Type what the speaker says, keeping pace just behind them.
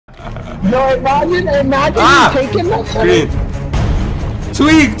Yo, imagine taking that green.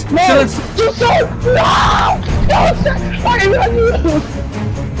 Tweaked! No! No!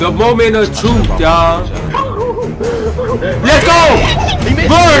 The moment of truth, y'all. Let's go!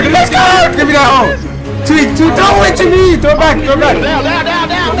 Bird, let's go! Give me that home! Tweak, throw it to me! Throw it back, throw it back! Down.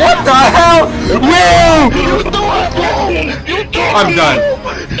 What the hell? Will!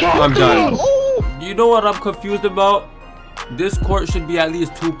 I'm done. You know what I'm confused about? This court should be at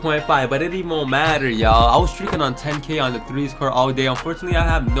least 2.5, but it won't matter, y'all. I was streaking on 10K on the 3s court all day. Unfortunately, I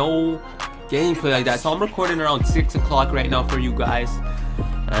have no gameplay like that, so I'm recording around 6 o'clock right now for you guys.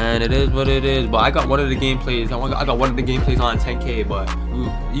 And it is what it is, but I got one of the gameplays. I got one of the gameplays on 10K, but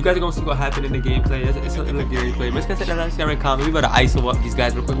you guys are gonna see what happened in the gameplay. It's in the gameplay. Let's get that down in comment. We better ISO up these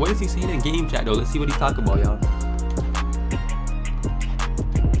guys real quick. What is he saying in game chat though? Let's see what he's talking about, y'all.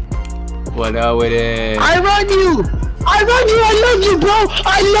 What up with it? iRunYu! I love you, bro!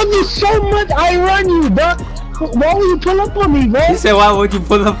 I love you so much! iRunYu, bro! Why would you pull up on me, bro? He said, why would you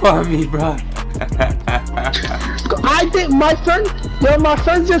pull up on me, bro? I think my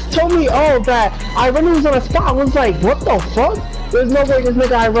friend just told me, oh, that iRunYu was on a spot. I was like, what the fuck? There's no way this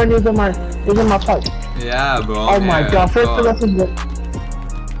nigga iRunYu is in my fight. Yeah, bro. Oh my god, first lesson.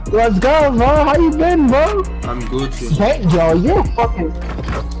 Let's go, bro. How you been, bro? I'm Gucci. Hey, yo, you're fucking.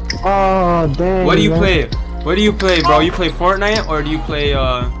 Oh, damn. What do you play? What do you play, bro? You play Fortnite or do you play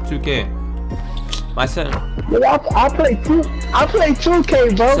 2K? My son. I play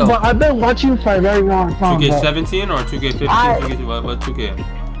 2K, bro, so, but I've been watching you for a very long time. 2K17 or 2K15? What 2K?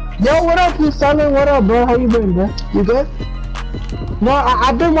 Yo, what up, you selling? What up, bro? How you been, bro? You good? No,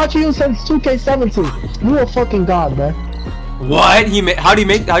 I've been watching you since 2K17. You a fucking god, bro. What?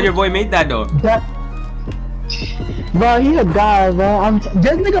 How your boy made that though? Bro, he a guy, bro.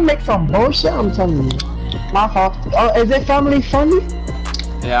 This nigga make some bullshit. I'm telling you. My fault. Oh, is it family friendly?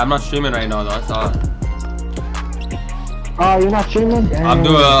 Yeah, I'm not streaming right now though. That's all. Oh, you're not streaming? Damn. I'm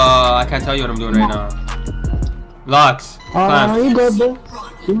doing. I can't tell you what I'm doing right now. Locks. You good, bro?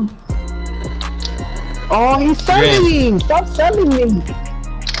 Oh, he's selling. Stop selling me.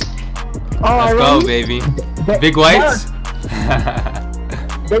 Oh, let's go, baby. Big whites.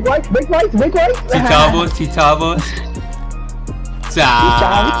 Big whites. T-tabos.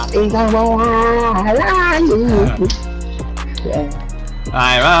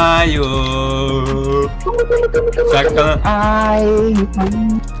 iRunYu.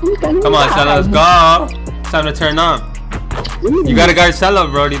 Come on, Stella, let's go. It's time to turn on. You gotta guard Stella,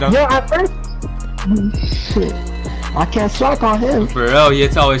 bro. You know? Yo, at first, I can't slack on him. For real, he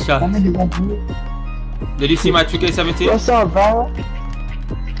hits always shot. Did you see my 2K17? What's up, bro?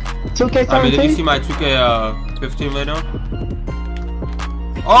 2K17? I mean, did you see my 2K15 right now?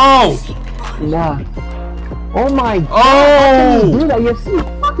 Oh! Nah. Oh my god. Oh! You do that? You're so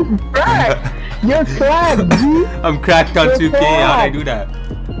fucking cracked. You're cracked, dude. I'm cracked on 2K. How'd I do that?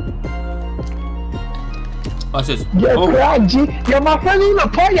 Watch this. You're cracked, G. Yo, my friend in the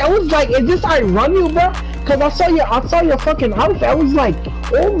party. I was like, is this iRunYu, bro? Cause I saw your fucking outfit. I was like,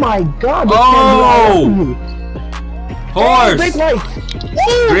 oh my god. Oh! Horse! Big lights.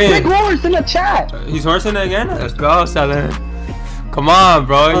 Oh, big horse in the chat. He's horsing it again? Let's go, Selen. Come on,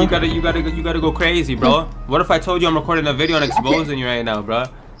 bro. You gotta go crazy, bro. What if I told you I'm recording a video and exposing you right now, bro?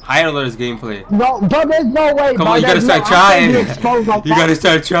 Idler's gameplay. No, but there's no way. Come on, you gotta start trying. You gotta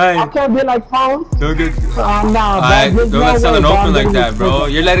start trying. I can't be like phones. Don't get. Nah, don't let Selen open like that, bro.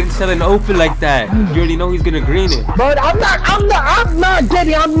 You're letting Selen open like that. You already know he's gonna green it. But I'm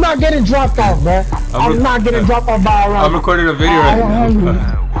not getting dropped off, bro. I'm not getting dropped off by iRunYu. I'm recording a video right now.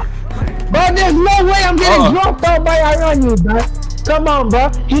 But there's no way I'm getting dropped off by iRunYu, bro. Come on,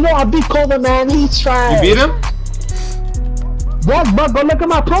 bro. You know I beat Colder, man. He's trash. You beat him? Yes, but go look at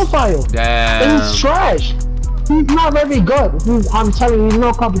my profile. Damn. He's trash. He's not very good. I'm telling you, he's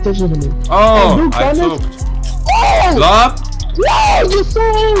no competition to me. Oh, I choked. Oh! Love? Whoa, you so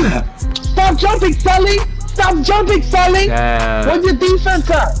Stop jumping, Sully. Stop jumping, Sully. Damn. Where's your defense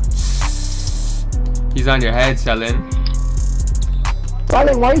at? He's on your head, Selen.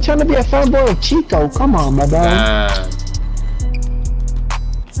 Sully, why are you trying to be a fanboy of Chico? Come on, my dog.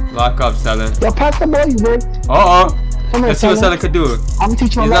 Lock up, Selen. Yo, pass the ball, you man. Let's see what Selen could do. I'm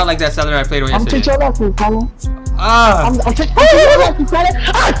teaching you. He's not like that Selen I played with yesterday. I'm teaching you a lesson, Selen. I'm teaching you a lesson, Selen.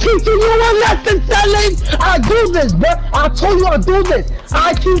 I'm teaching you a lesson, Selen. I do this, bro. I told you I do this.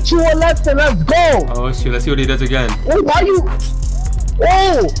 I teach you a lesson. Let's go. Oh shoot, let's see what he does again. Oh, why you?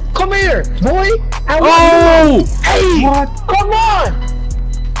 Oh, come here, boy. Hey, what? Come on.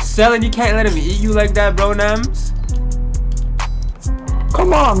 Selen, you can't let him eat you like that, bro, Nams.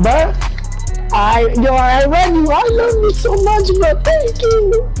 Come on, bro. I love you so much, bro. Thank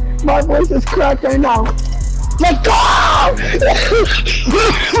you. My voice is cracked right now. Let's go!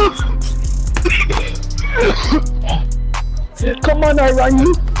 Come on,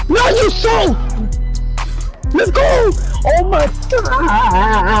 iRunYew. No, you sold! Let's go! Oh my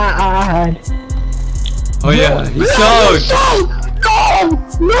god! Oh yeah, he sold!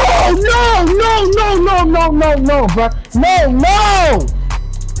 No, bro. No!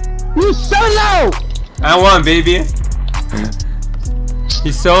 You solo! I won, baby.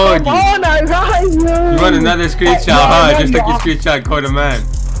 He sold Come you. on, iRunYew! You want another screenshot, huh? Just like your screenshot, code a man.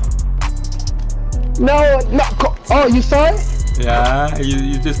 No. Oh, you saw it? Yeah,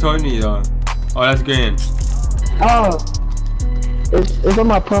 you just told me though. Oh, that's green. Oh. It's on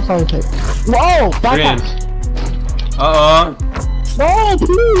my profile pic. No! Back Green. up. No,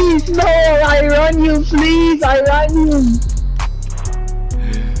 please! No! iRunYew, please! iRunYew!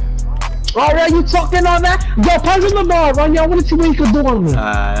 Alright, you talking on that? Yo, pass him the ball, iRunYew. I wanna see what you can do on me.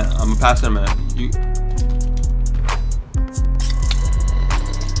 I'm a passer, man.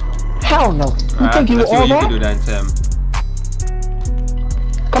 Hell no. You think you all you that? can do that, Tim.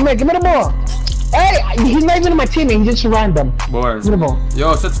 Come here, give me the ball. Hey, he's not even in my team, he just random. Bored. Give me the ball.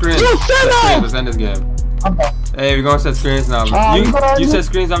 Yo, set screens. You Set screens. Let's end this game. Okay. Hey, we're gonna set screens now. You set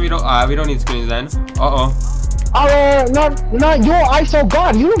screens now. We don't need screens then. No, you're ISO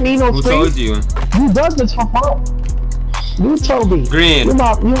god. You don't need no who screens. told you? You does this for fun. You told me. Green. You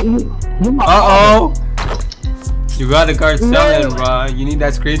my You got the card selling, bro. You need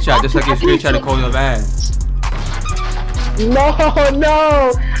that screenshot, just like your screenshot to call the man. No.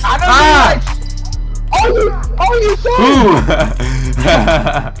 I don't you saw it.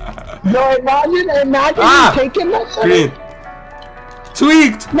 No, imagine you taking that shit. Green.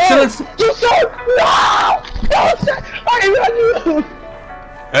 Tweaked. No, you said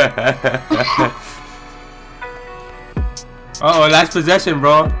Uh-oh, last possession,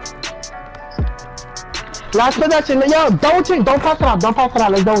 bro. Last possession. Yo, double team. Don't pass it out.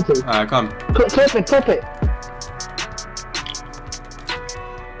 Let's double team. Alright, come. Clip it.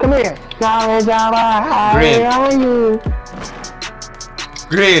 Come here.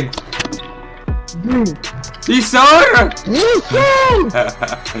 Green. He sold her! You sold!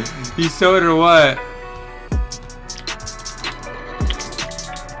 He sold her what?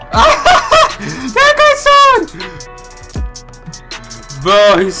 That guy sold!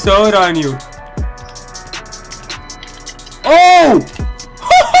 Bro, he sold on you. Oh!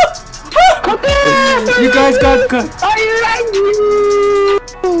 You guys got cut.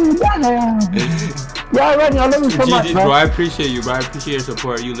 Yeah, right now, let me come up, GG, bro. I appreciate you, bro. I appreciate your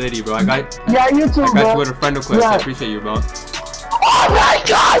support. You lady, bro. You too, I got you with a friend request. I appreciate you, bro. Oh my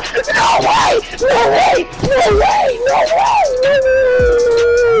god! No way!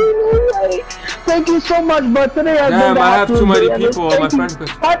 Thank you so much, but today Damn, I have too many people on my friend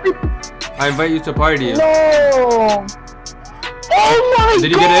request. I invite you to party. No! Oh my god!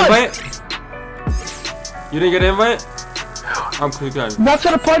 Did you get an invite? You didn't get an invite? I'm clicking. Not to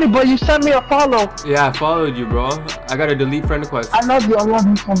the party, but you sent me a follow. Yeah, I followed you, bro. I got a delete friend request. I love you so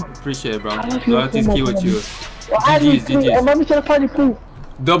much. Appreciate it, bro. Loyalty's key with you. GG's. Let me to the party, please.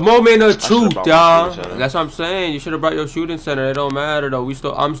 The moment of truth, y'all. That's what I'm saying. You should have brought your shooting center. It don't matter though.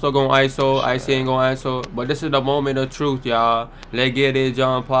 I'm still going ISO. IC ain't going ISO. But this is the moment of truth, y'all. Let's get it,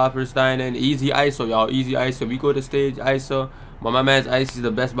 John Popperstein and easy ISO, y'all. Easy ISO. We go to stage ISO. But my man's IC is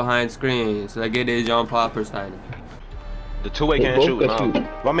the best behind screens. So let's get it, John Popperstein. The two-way can't shoot, no.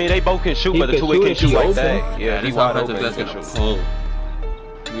 I mean, they both can shoot, but the two-way can't shoot like that. Yeah, he wide open.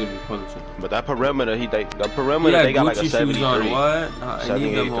 But that perimeter, they got like a 73. On what? I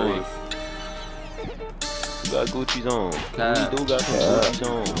need them hoes. You got Gucci's on. You do got some Gucci's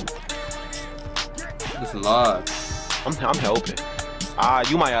on. It's a lot. I'm helping.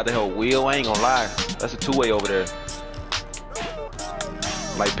 You might have to help Will. I ain't gonna lie. That's a two-way over there.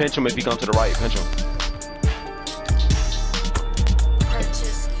 Like, pinch him if he comes to the right. Pinch him.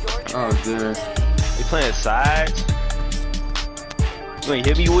 Oh, dear. He playing sides. You ain't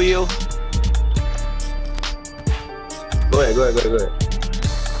hit me, Will? Go ahead.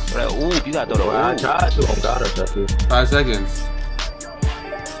 Ooh, you gotta throw the I tried to. On God, I tried to. 5 seconds.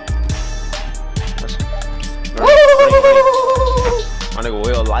 My nigga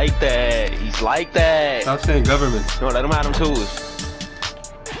Will like that. He's like that. Stop saying government. No, let him have them tools.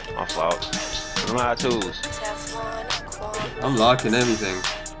 My fault. Let him have tools. I'm locking everything.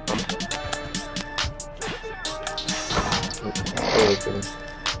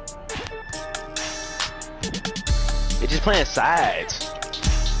 They're just playing sides.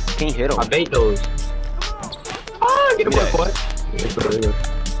 Can't hit them. I bait those. Get him, boy.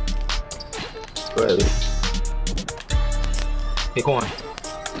 Go ahead. Pick one.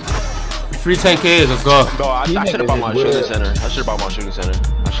 free 10K. Let's go. Bro, I should have bought my shooting center. I should have bought my shooting center.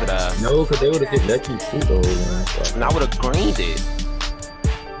 I should have. No, because they would have just let you shoot though, man. And I would have greened it.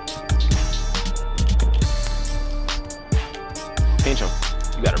 Pinch him.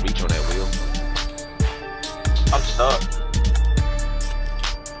 You gotta reach on that wheel. I'm stuck.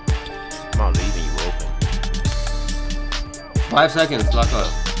 I'm not leaving you open. 5 seconds. Lock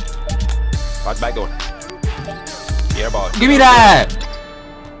up. Watch back door. Yeah, ball. Give me that.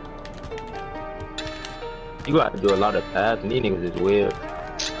 You got to do a lot of pads, and these niggas is weird.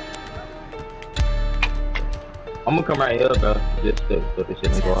 I'm gonna come right here, bro. Just so this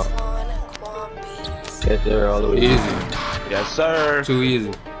shit don't go out. Yes, sir. All the way. Easy. Yes, sir. Too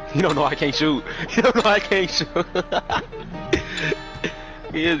easy. You don't know I can't shoot. You don't know I can't shoot.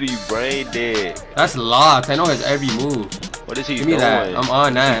 He is be brain dead. That's locked. I know his every move. What is he Give me doing? that. I'm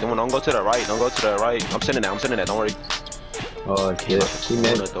on that. Don't go to the right. Don't go to the right. I'm sending that. I'm sending that. Don't worry. Oh shit. He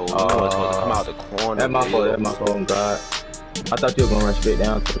missed. Come out the corner. That's my fault. That's my fault. Oh, God. I thought you were gonna run straight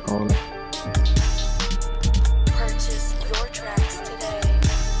down to the corner. Purchase your tracks today.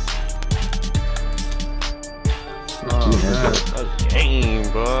 Oh, man. That's game,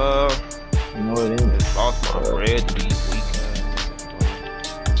 bro. No, it ain't. Lost my bread to these weak ass.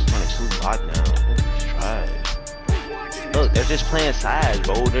 Running too hot now. This is trash. Look, they're just playing sides,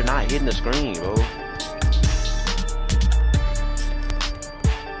 bro. They're not hitting the screen, bro.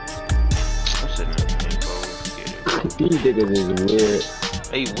 I'm sitting there, bro. Get it, bro. These niggas is weird.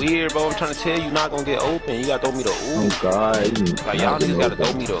 They weird, bro. I'm trying to tell you, you're not gonna get open. You gotta throw me the ooh. Oh God. Like y'all niggas gotta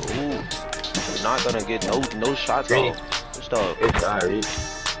throw me the ooh. You're not gonna get no shots off. Just stop. It's alright.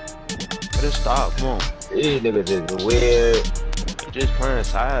 Just stop. Come on. These niggas is weird. Just playing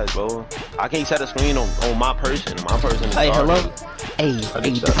sides, bro. I can't set a screen on my person. My person is Hey, hello? garbage. Hey,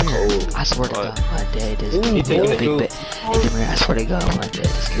 Demir, I swear to God, my dad is gonna be a big bag. Hey, Demir, I swear to God, my dad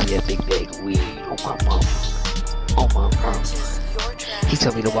is gonna be a big bag of weed. Oh, my mama. Oh, my mama. He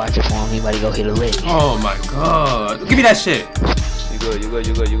told me to watch it for him. He about to go hit a lick. Oh my God. Give me that shit. You good.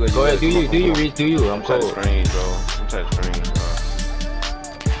 Go ahead, do you reach, do you? I'm touch cold. screen, bro. I'm touch screen, bro.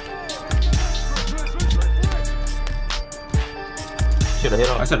 Should've hit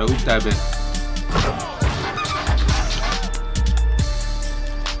I on. said to oop that bitch.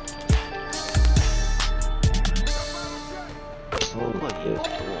 What are you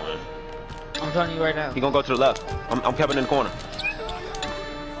doing? I'm telling you right now. He gonna go to the left. I'm capping in the corner.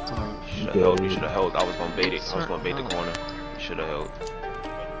 You should have held. I was gonna bait it. I was gonna bait the corner. You should have held.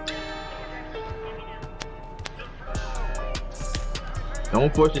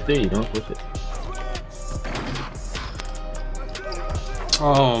 Don't push it three. Don't push it.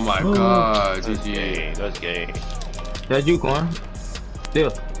 Oh my God. That's GG. game. That's game. That's you, Corn.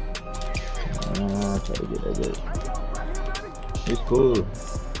 Still. I'll try to get that bitch. It's cool.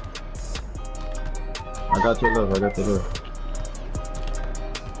 I got your love.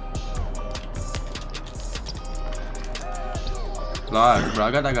 Live, bro.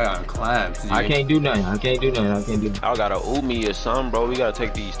 I got that guy on clamps. I can't do nothing. I I gotta ooh me or something, bro. We gotta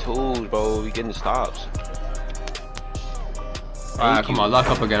take these tools, bro. We getting stops. Alright, come on. Lock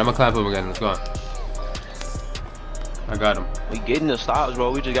up again. I'm gonna clamp him again. Let's go. I got him. We getting the stops,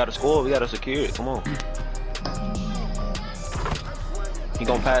 bro. We just gotta score. We gotta secure it. Come on. He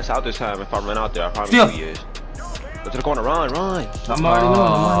gonna pass out this time if I run out there. I promise you he is. Go to the corner. Run. I'm already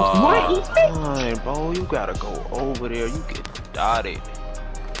knowing. Run, bro. You gotta go over there. You get dotted.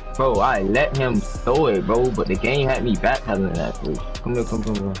 Bro, I let him throw it, bro, but the game had me backpedaling that fool. Come here.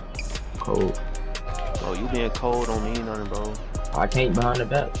 Cold. Bro, you being cold don't mean nothing, bro. I can't behind the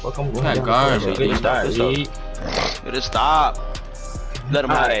back. Fuck, I'm going That guard, bro. Good start, Reed. Just stop. Let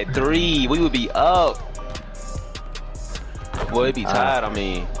him have that three. We would be up. Boy, it'd be tied. I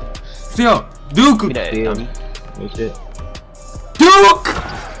mean, Still. Duke. give me that, dummy. Good shit. Duke.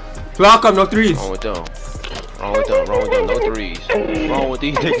 Lock up. No threes. Wrong with them. No threes. Wrong with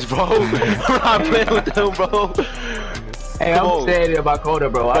these niggas, bro. I'm not playing with them, bro. Hey, I'm saying it about Coda,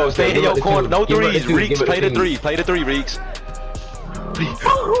 bro. Bro, stay in your corner. No threes. Reeks, play the three. Play the three, Reeks. Let's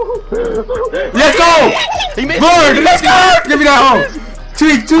go. Bird, let's go. Give me that home.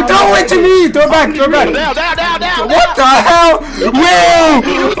 Tweak, throw it to me. Throw it back. Down. What the hell? Will.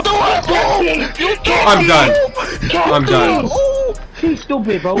 I'm done. He's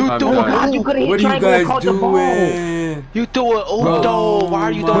stupid, bro. I'm done. What are you guys doing? You threw it. Oh, no. Why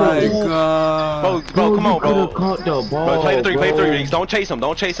are you throwing it? Oh my God. Bro, come on, bro. Caught the ball, Bro, play the three, Reeks. Don't chase him,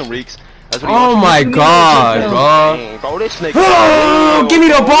 Reeks. That's what he Oh wants my God, bro. you to do. Bro, this nigga. Oh, give me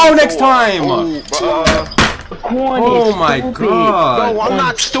the ball next time. Oh my God. Bro, I'm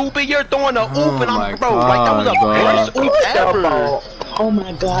not stupid. You're throwing a oop, and my I'm, bro, like that was the God, first oop ever. Oh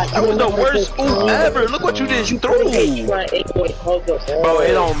my god. That was the worst oop ever. Look what you just threw. Bro,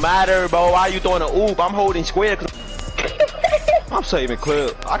 it don't matter, bro. Why you throwing an oop? I'm holding square. I'm saving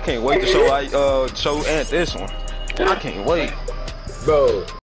clip. I can't wait to show show Ant this one. I can't wait. Bro.